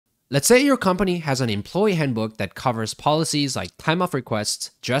Let's say your company has an employee handbook that covers policies like time off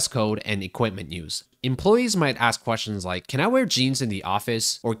requests, dress code, and equipment use. Employees might ask questions like, can I wear jeans in the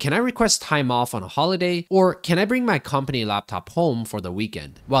office? Or can I request time off on a holiday? Or can I bring my company laptop home for the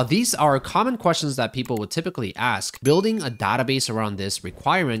weekend? While these are common questions that people would typically ask, building a database around this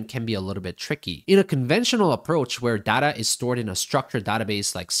requirement can be a little bit tricky. In a conventional approach where data is stored in a structured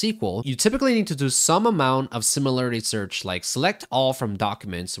database like SQL, you typically need to do some amount of similarity search, like select all from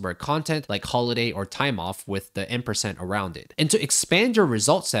documents where content like holiday or time off with the ampersand around it. And to expand your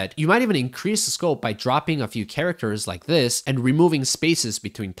result set, you might even increase the scope by dropping a few characters like this and removing spaces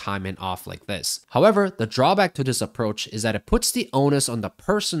between time and off like this. However, the drawback to this approach is that it puts the onus on the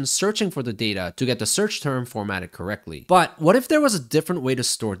person searching for the data to get the search term formatted correctly. But what if there was a different way to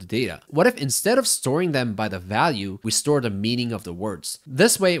store the data? What if instead of storing them by the value, we store the meaning of the words?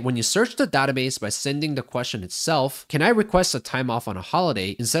 This way, when you search the database by sending the question itself, can I request a time off on a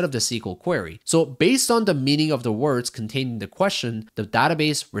holiday instead of the SQL query? So based on the meaning of the words contained in the question, the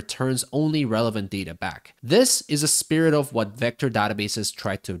database returns only relevant data back. This is the spirit of what vector databases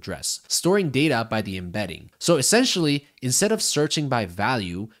try to address, storing data by the embedding. So essentially, instead of searching by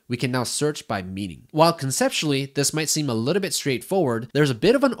value, we can now search by meaning. While conceptually, this might seem a little bit straightforward, there's a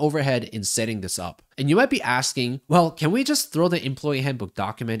bit of an overhead in setting this up. And you might be asking, well, can we just throw the employee handbook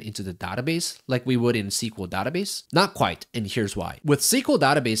document into the database like we would in SQL database? Not quite, and here's why. With SQL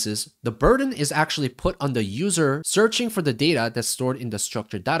databases, the burden is actually put on the user searching for the data that's stored in the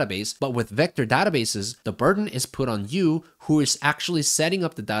structured database, but with vector databases, the burden is put on you who is actually setting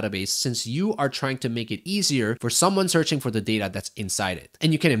up the database, since you are trying to make it easier for someone searching for the data that's inside it.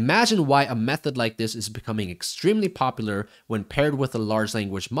 And you can imagine why a method like this is becoming extremely popular when paired with the large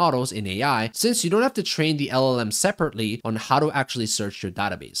language models in AI, since you don't have to train the LLM separately on how to actually search your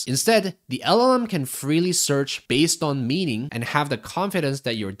database. Instead, the LLM can freely search based on meaning and have the confidence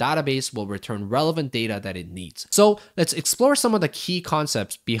that your database will return relevant data that it needs. So let's explore some of the key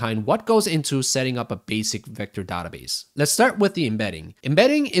concepts behind what goes into setting up a basic vector database. Let's start with the embedding.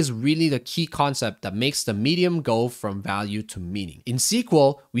 Embedding is really the key concept that makes the medium go from value to meaning. In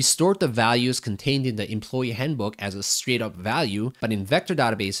SQL, we stored the values contained in the employee handbook as a straight up value, but in vector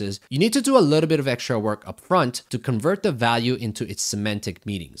databases, you need to do a little bit of extra work up front to convert the value into its semantic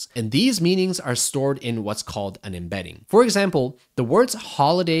meanings. And these meanings are stored in what's called an embedding. For example, the words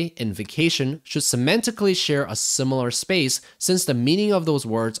holiday and vacation should semantically share a similar space since the meaning of those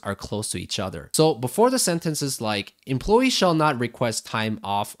words are close to each other. So before the sentences like employee shall not request time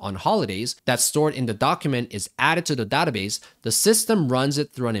off on holidays that's stored in the document is added to the database, the system runs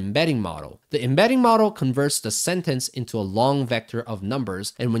it through an embedding model. The embedding model converts the sentence into a long vector of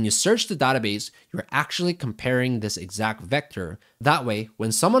numbers, and when you search the database, you're actually comparing this exact vector. That way,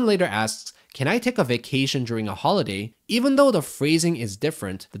 when someone later asks, can I take a vacation during a holiday? Even though the phrasing is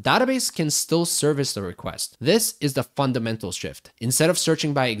different, the database can still service the request. This is the fundamental shift. Instead of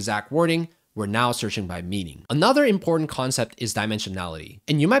searching by exact wording, we're now searching by meaning. Another important concept is dimensionality.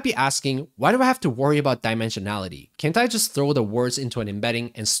 And you might be asking, why do I have to worry about dimensionality? Can't I just throw the words into an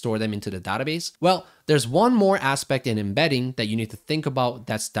embedding and store them into the database? Well, there's one more aspect in embedding that you need to think about,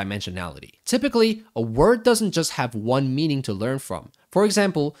 that's dimensionality. Typically, a word doesn't just have one meaning to learn from. For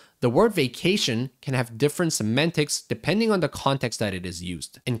example, the word vacation can have different semantics depending on the context that it is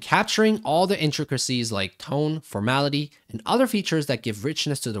used. And capturing all the intricacies like tone, formality, and other features that give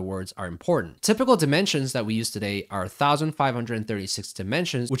richness to the words are important. Typical dimensions that we use today are 1536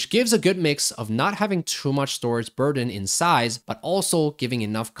 dimensions, which gives a good mix of not having too much storage burden in size, but also giving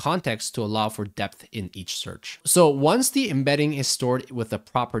enough context to allow for depth in each search. So once the embedding is stored with the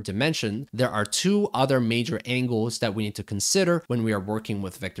proper dimension, there are two other major angles that we need to consider when we are working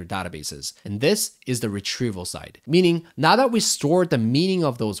with vector databases. And this is the retrieval side. Meaning, now that we stored the meaning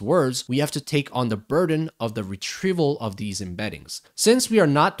of those words, we have to take on the burden of the retrieval of these embeddings. Since we are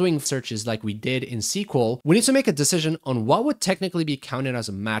not doing searches like we did in SQL, we need to make a decision on what would technically be counted as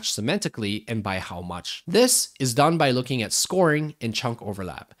a match semantically and by how much. This is done by looking at scoring and chunk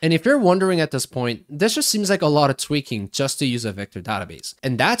overlap. And if you're wondering at this point, this just seems like a lot of tweaking just to use a vector database.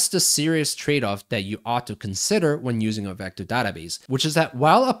 And that's the serious trade-off that you ought to consider when using a vector database, which is that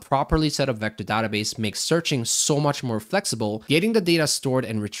while a properly set up vector database makes searching so much more flexible, getting the data stored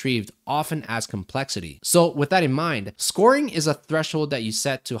and retrieved often adds complexity. So with that in mind, scoring is a threshold that you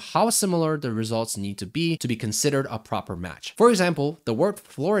set to how similar the results need to be considered a proper match. For example, the word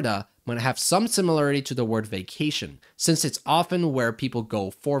Florida might have some similarity to the word vacation, since it's often where people go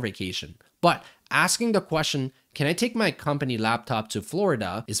for vacation. But asking the question, can I take my company laptop to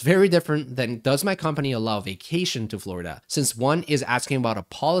Florida, is very different than does my company allow vacation to Florida, since one is asking about a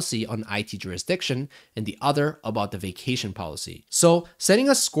policy on IT jurisdiction and the other about the vacation policy. So setting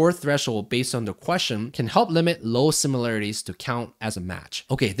a score threshold based on the question can help limit low similarities to count as a match.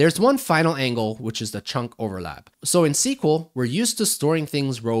 Okay, there's one final angle, which is the chunk overlap. So in SQL, we're used to storing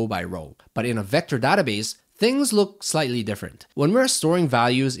things row by row, but in a vector database, things look slightly different. When we're storing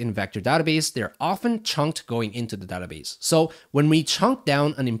values in vector database, they're often chunked going into the database. So when we chunk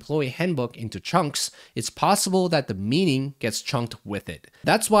down an employee handbook into chunks, it's possible that the meaning gets chunked with it.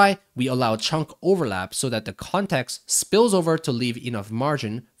 That's why we allow chunk overlap so that the context spills over to leave enough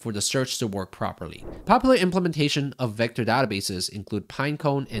margin for the search to work properly. Popular implementation of vector databases include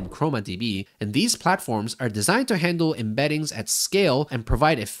Pinecone and ChromaDB, and these platforms are designed to handle embeddings at scale and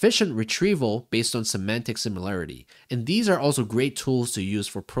provide efficient retrieval based on semantic similarity. And these are also great tools to use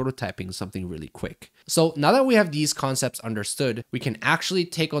for prototyping something really quick. So now that we have these concepts understood, we can actually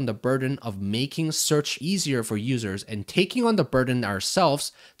take on the burden of making search easier for users and taking on the burden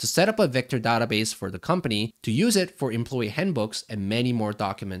ourselves to set up a vector database for the company to use it for employee handbooks and many more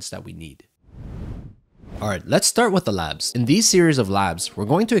documents that we need. Alright, let's start with the labs. In these series of labs, we're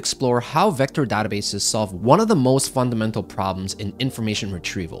going to explore how vector databases solve one of the most fundamental problems in information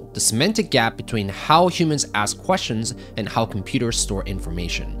retrieval, the semantic gap between how humans ask questions and how computers store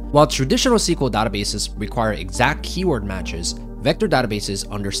information. While traditional SQL databases require exact keyword matches, vector databases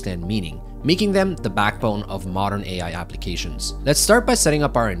understand meaning, making them the backbone of modern AI applications. Let's start by setting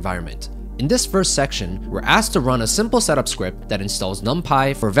up our environment. In this first section, we're asked to run a simple setup script that installs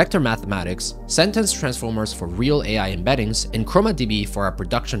NumPy for vector mathematics, sentence transformers for real AI embeddings, and ChromaDB for our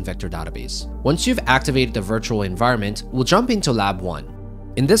production vector database. Once you've activated the virtual environment, we'll jump into Lab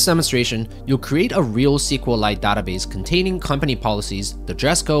 1. In this demonstration, you'll create a real SQLite database containing company policies, the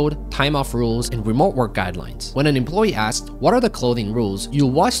dress code, time-off rules, and remote work guidelines. When an employee asks, what are the clothing rules,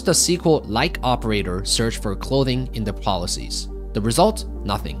 you'll watch the SQL-like operator search for clothing in the policies. The result?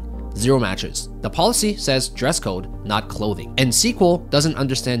 Nothing. 0 matches. The policy says dress code, not clothing. And SQL doesn't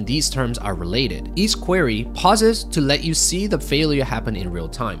understand these terms are related. Each query pauses to let you see the failure happen in real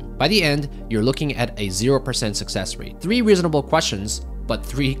time. By the end, you're looking at a 0% success rate. 3 reasonable questions, but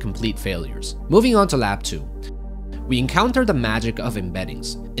 3 complete failures. Moving on to Lab 2. We encounter the magic of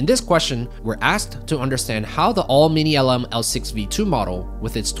embeddings. In this question, we're asked to understand how the all-mini-LM L6v2 model,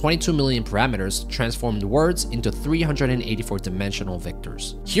 with its 22 million parameters, transformed words into 384 dimensional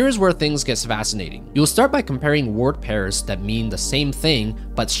vectors. Here's where things get fascinating. You'll start by comparing word pairs that mean the same thing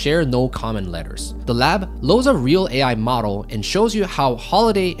but share no common letters. The lab loads a real AI model and shows you how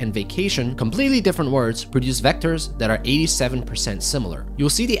holiday and vacation, completely different words, produce vectors that are 87% similar. You'll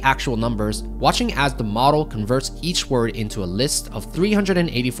see the actual numbers, watching as the model converts each word into a list of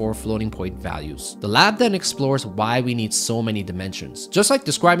 384 floating point values. The lab then explores why we need so many dimensions. Just like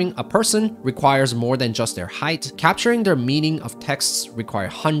describing a person requires more than just their height, capturing their meaning of texts require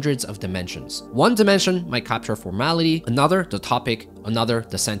hundreds of dimensions. One dimension might capture formality, another the topic, another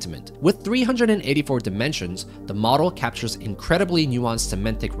the sentiment. With 384 dimensions, the model captures incredibly nuanced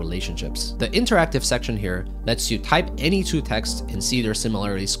semantic relationships. The interactive section here lets you type any 2 texts and see their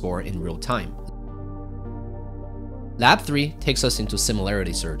similarity score in real time. Lab 3 takes us into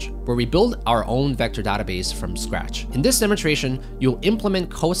Similarity Search, where we build our own vector database from scratch. In this demonstration, you'll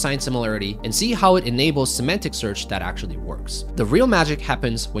implement cosine similarity and see how it enables semantic search that actually works. The real magic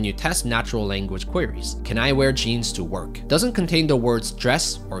happens when you test natural language queries. Can I wear jeans to work? Doesn't contain the words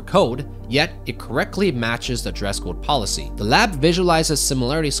dress or code, yet it correctly matches the dress code policy. The lab visualizes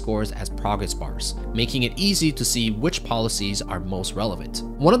similarity scores as progress bars, making it easy to see which policies are most relevant.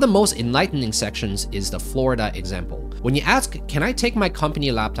 One of the most enlightening sections is the Florida example. When you ask, can I take my company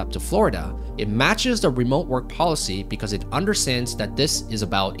laptop to Florida? It matches the remote work policy because it understands that this is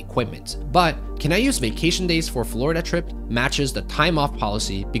about equipment. But can I use vacation days for Florida trip? Matches the time off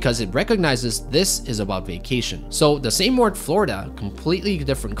policy because it recognizes this is about vacation. So the same word Florida, completely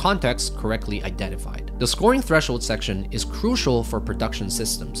different context, correctly identified. The scoring threshold section is crucial for production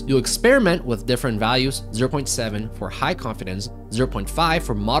systems. You'll experiment with different values, 0.7 for high confidence, 0.5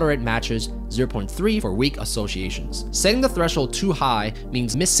 for moderate matches, 0.3 for weak associations. Setting the threshold too high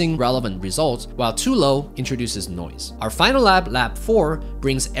means missing relevant results, while too low introduces noise. Our final lab, Lab 4,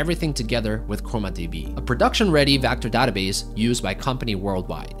 brings everything together with ChromaDB, a production-ready vector database used by company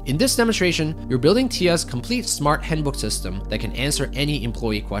worldwide. In this demonstration, you're building TIA's complete smart handbook system that can answer any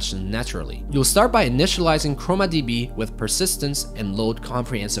employee question naturally. You'll start by initializing ChromaDB with persistence and load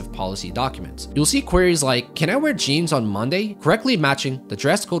comprehensive policy documents. You'll see queries like, can I wear jeans on Monday? Correct correctly matching the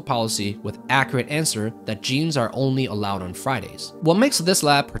dress code policy with accurate answer that jeans are only allowed on Fridays. What makes this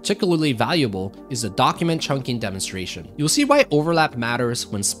lab particularly valuable is the document chunking demonstration. You'll see why overlap matters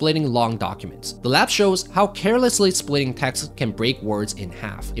when splitting long documents. The lab shows how carelessly splitting text can break words in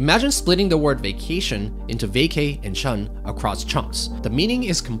half. Imagine splitting the word vacation into vacay and chun across chunks. The meaning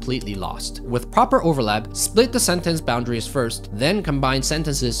is completely lost. With proper overlap, split the sentence boundaries first, then combine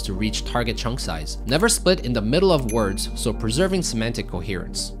sentences to reach target chunk size. Never split in the middle of words, so preserving semantic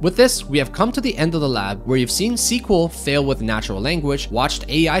coherence. With this, we have come to the end of the lab where you've seen SQL fail with natural language, watched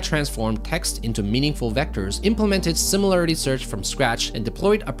AI transform text into meaningful vectors, implemented similarity search from scratch, and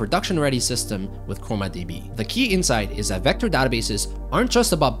deployed a production-ready system with ChromaDB. The key insight is that vector databases aren't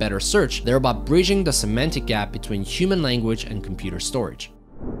just about better search, they're about bridging the semantic gap between human language and computer storage.